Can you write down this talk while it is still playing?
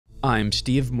I'm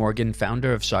Steve Morgan,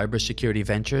 founder of Cybersecurity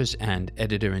Ventures and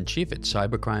editor-in-chief at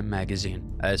Cybercrime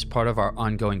magazine. As part of our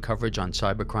ongoing coverage on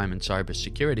cybercrime and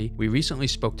cybersecurity, we recently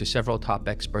spoke to several top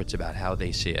experts about how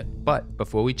they see it. But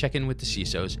before we check in with the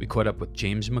CISOs, we caught up with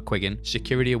James McQuiggan,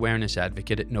 security awareness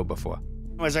advocate at KnowBe4.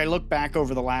 As I look back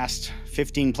over the last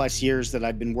 15 plus years that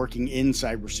I've been working in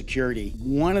cybersecurity,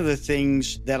 one of the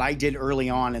things that I did early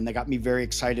on and that got me very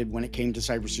excited when it came to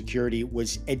cybersecurity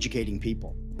was educating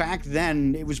people. Back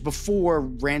then, it was before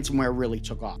ransomware really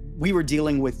took off. We were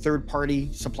dealing with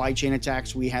third-party supply chain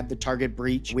attacks. We had the Target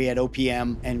breach, we had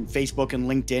OPM, and Facebook and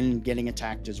LinkedIn getting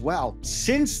attacked as well.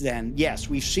 Since then, yes,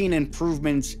 we've seen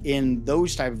improvements in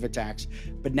those type of attacks,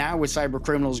 but now with cyber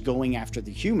criminals going after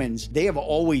the humans, they have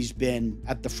always been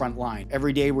at the front line.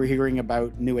 Every day we're hearing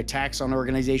about new attacks on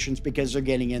organizations because they're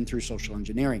getting in through social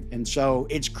engineering. And so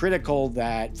it's critical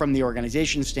that from the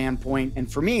organization standpoint,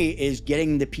 and for me, is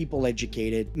getting the people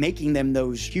educated, making them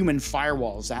those human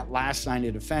firewalls, that last line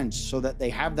of defense, so that they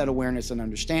have that awareness and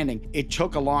understanding. It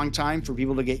took a long time for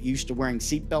people to get used to wearing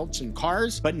seatbelts in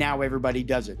cars, but now everybody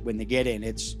does it. When they get in,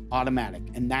 it's automatic.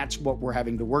 And that's what we're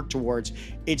having to work towards.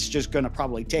 It's just going to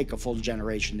probably take a full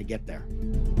generation to get there.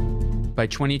 By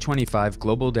 2025,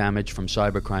 global damage from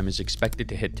cybercrime is expected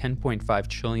to hit $10.5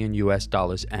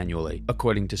 trillion annually,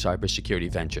 according to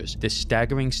Cybersecurity Ventures. This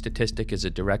staggering statistic is a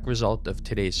direct result of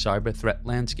today's cyber threat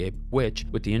landscape, which,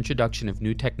 with the introduction of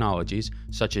new technologies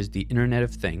such as the Internet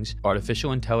of Things,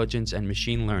 artificial intelligence, and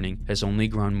machine learning, has only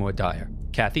grown more dire.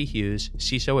 Kathy Hughes,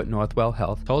 CISO at Northwell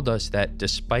Health, told us that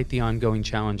despite the ongoing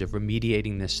challenge of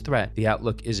remediating this threat, the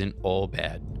outlook isn't all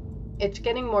bad. It's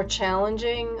getting more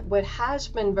challenging. What has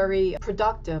been very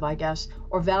productive, I guess,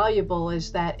 or valuable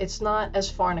is that it's not as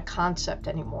far in a concept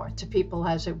anymore to people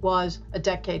as it was a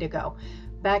decade ago.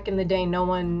 Back in the day, no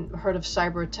one heard of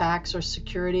cyber attacks or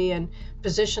security, and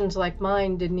positions like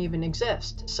mine didn't even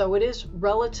exist. So it is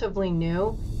relatively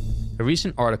new. A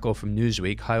recent article from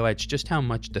Newsweek highlights just how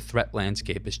much the threat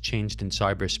landscape has changed in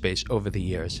cyberspace over the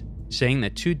years, saying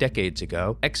that 2 decades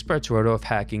ago, experts wrote off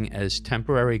hacking as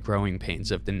temporary growing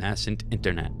pains of the nascent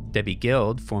internet. Debbie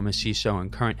Guild, former CISO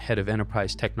and current head of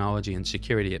enterprise technology and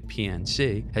security at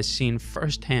PNC, has seen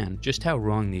firsthand just how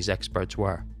wrong these experts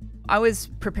were. I was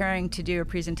preparing to do a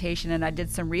presentation and I did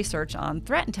some research on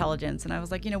threat intelligence, and I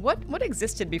was like, what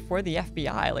existed before the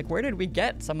FBI? Like, where did we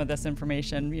get some of this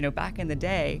information, back in the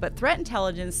day? But threat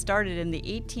intelligence started in the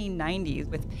 1890s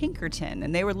with Pinkerton,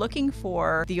 and they were looking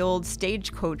for the old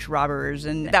stagecoach robbers,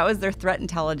 and that was their threat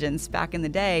intelligence back in the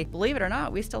day. Believe it or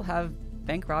not, we still have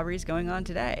bank robberies going on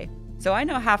today. So I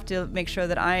now have to make sure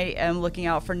that I am looking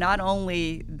out for not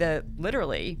only the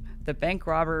bank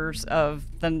robbers of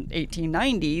the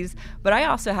 1890s, but I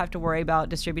also have to worry about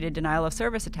distributed denial of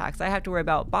service attacks. I have to worry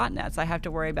about botnets. I have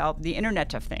to worry about the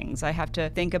Internet of Things. I have to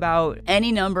think about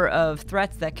any number of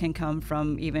threats that can come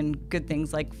from even good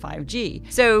things like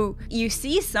 5G. So you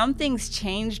see some things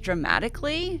change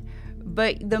dramatically,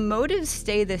 but the motives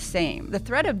stay the same. The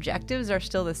threat objectives are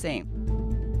still the same.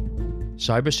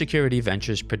 Cybersecurity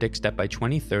Ventures predicts that by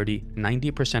 2030,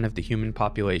 90% of the human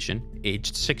population,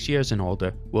 aged 6 years and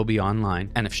older, will be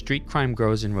online, and if street crime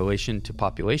grows in relation to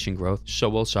population growth, so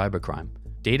will cybercrime.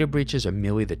 Data breaches are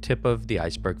merely the tip of the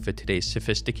iceberg for today's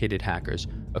sophisticated hackers,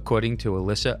 according to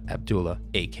Alyssa Abdullah,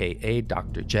 aka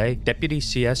Dr. J, Deputy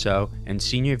CSO and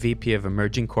Senior VP of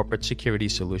Emerging Corporate Security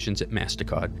Solutions at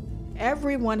MasterCard.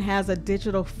 Everyone has a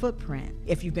digital footprint.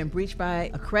 If you've been breached by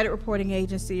a credit reporting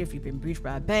agency, if you've been breached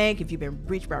by a bank, if you've been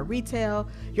breached by retail,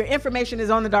 your information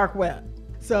is on the dark web.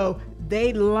 So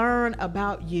they learn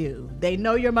about you. They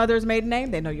know your mother's maiden name,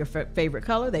 they know your favorite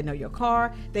color, they know your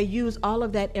car. They use all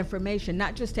of that information,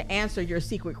 not just to answer your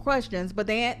secret questions, but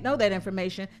they know that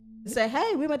information to say,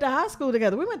 hey, we went to high school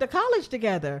together, we went to college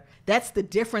together. That's the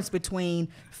difference between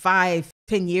 5-10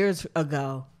 years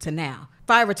ago to now.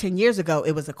 5 or 10 years ago,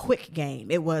 it was a quick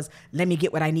game. It was, let me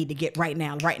get what I need to get right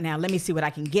now. Let me see what I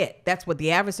can get. That's what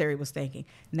the adversary was thinking.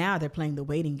 Now they're playing the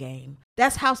waiting game.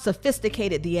 That's how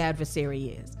sophisticated the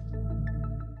adversary is.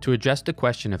 To address the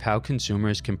question of how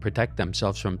consumers can protect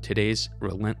themselves from today's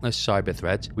relentless cyber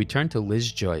threats, we turn to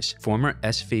Liz Joyce, former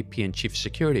SVP and Chief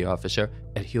Security Officer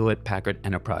at Hewlett-Packard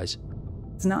Enterprise.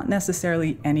 It's not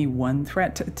necessarily any one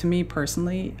threat. To me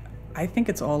personally, I think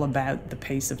it's all about the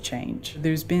pace of change.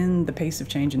 There's been the pace of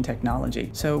change in technology.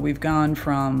 So we've gone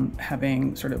from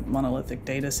having sort of monolithic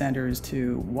data centers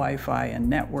to Wi-Fi and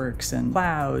networks and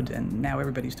cloud, and now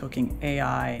everybody's talking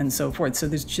AI and so forth. So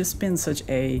there's just been such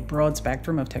a broad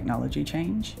spectrum of technology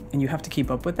change, and you have to keep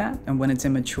up with that. And when it's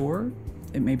immature,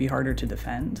 it may be harder to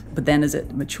defend. But then as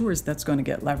it matures, that's going to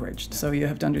get leveraged. So you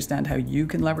have to understand how you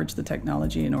can leverage the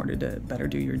technology in order to better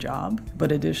do your job.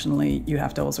 But additionally, you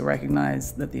have to also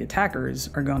recognize that the attackers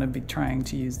are going to be trying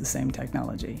to use the same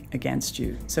technology against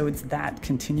you. So it's that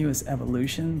continuous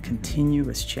evolution,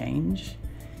 continuous change.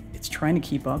 It's trying to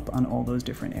keep up on all those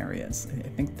different areas. I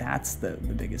think that's the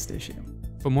biggest issue.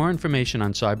 For more information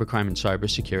on cybercrime and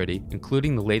cybersecurity,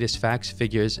 including the latest facts,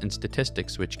 figures, and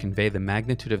statistics which convey the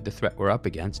magnitude of the threat we're up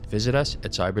against, visit us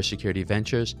at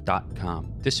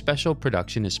cybersecurityventures.com. This special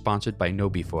production is sponsored by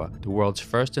KnowBe4, the world's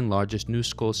first and largest new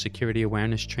school security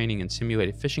awareness training and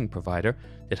simulated phishing provider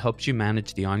that helps you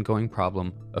manage the ongoing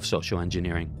problem of social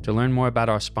engineering. To learn more about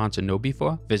our sponsor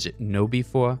KnowBe4, visit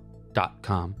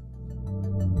KnowBe4.com.